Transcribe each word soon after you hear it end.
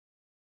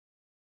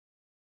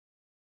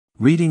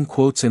Reading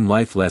quotes and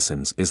life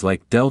lessons is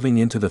like delving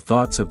into the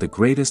thoughts of the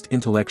greatest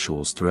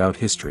intellectuals throughout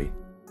history.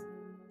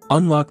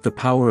 Unlock the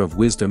power of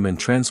wisdom and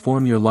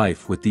transform your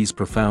life with these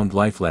profound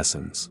life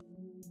lessons.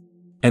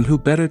 And who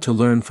better to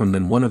learn from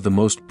than one of the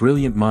most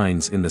brilliant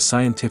minds in the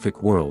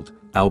scientific world,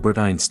 Albert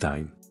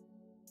Einstein?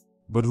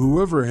 But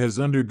whoever has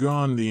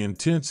undergone the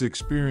intense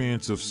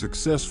experience of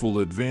successful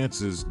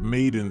advances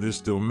made in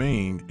this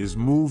domain is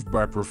moved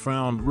by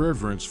profound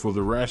reverence for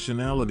the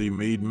rationality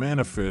made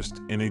manifest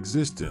in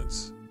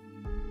existence.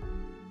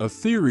 A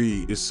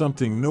theory is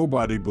something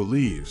nobody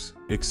believes,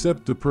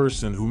 except the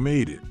person who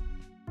made it.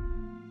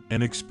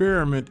 An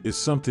experiment is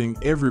something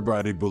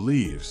everybody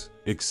believes,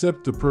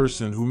 except the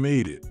person who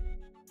made it.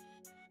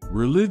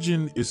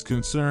 Religion is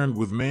concerned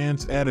with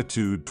man's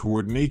attitude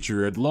toward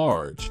nature at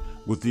large,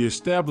 with the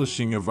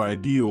establishing of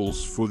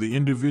ideals for the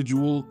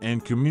individual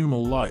and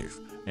communal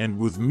life, and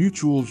with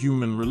mutual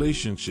human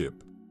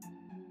relationship.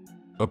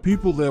 A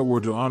people that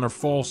were to honor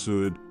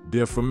falsehood,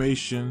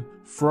 defamation,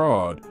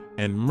 fraud,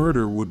 and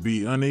murder would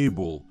be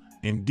unable,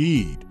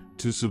 indeed,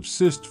 to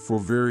subsist for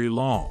very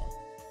long.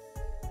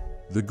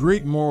 The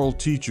great moral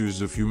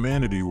teachers of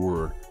humanity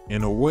were,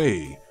 in a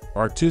way,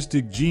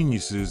 artistic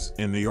geniuses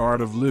in the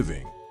art of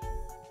living.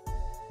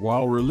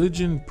 While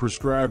religion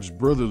prescribes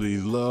brotherly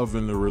love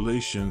in the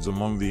relations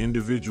among the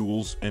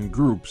individuals and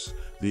groups,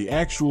 the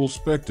actual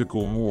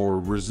spectacle more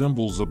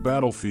resembles a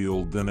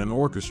battlefield than an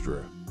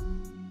orchestra.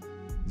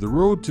 The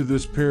road to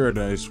this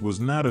paradise was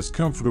not as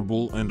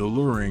comfortable and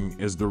alluring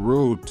as the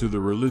road to the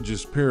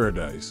religious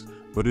paradise,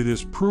 but it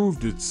has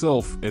proved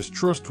itself as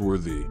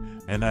trustworthy,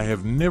 and I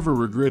have never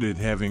regretted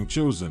having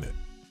chosen it.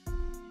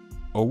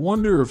 A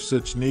wonder of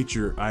such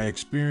nature I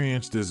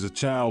experienced as a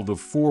child of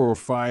 4 or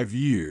 5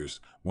 years,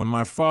 when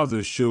my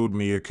father showed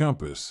me a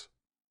compass.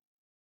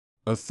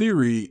 A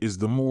theory is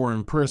the more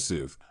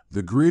impressive,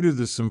 the greater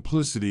the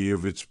simplicity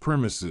of its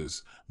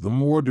premises, the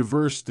more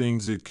diverse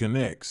things it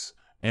connects,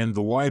 and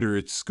the wider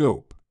its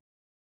scope.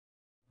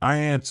 I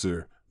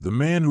answer, the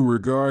man who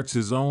regards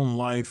his own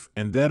life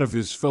and that of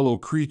his fellow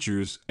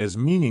creatures as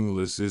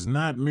meaningless is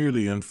not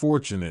merely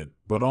unfortunate,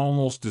 but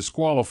almost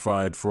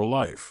disqualified for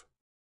life.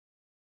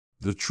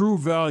 The true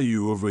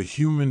value of a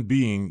human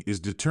being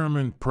is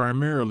determined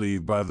primarily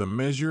by the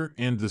measure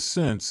and the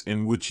sense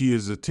in which he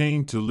has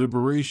attained to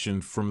liberation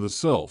from the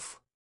self.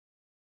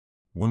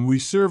 When we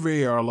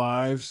survey our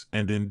lives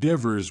and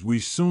endeavors, we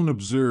soon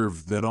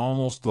observe that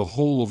almost the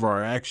whole of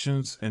our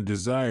actions and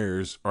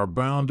desires are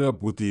bound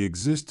up with the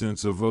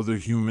existence of other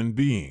human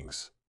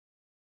beings.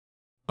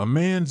 A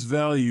man's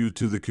value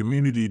to the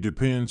community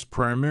depends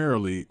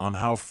primarily on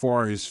how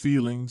far his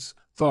feelings,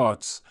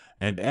 thoughts,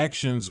 and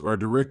actions are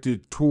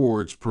directed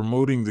towards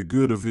promoting the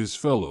good of his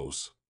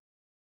fellows.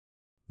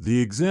 The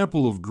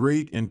example of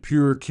great and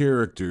pure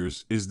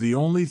characters is the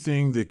only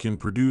thing that can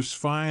produce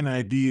fine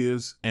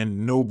ideas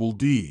and noble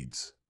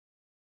deeds.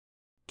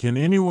 Can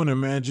anyone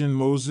imagine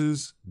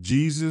Moses,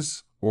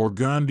 Jesus, or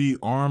Gandhi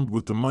armed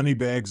with the money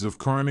bags of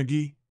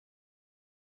Carnegie?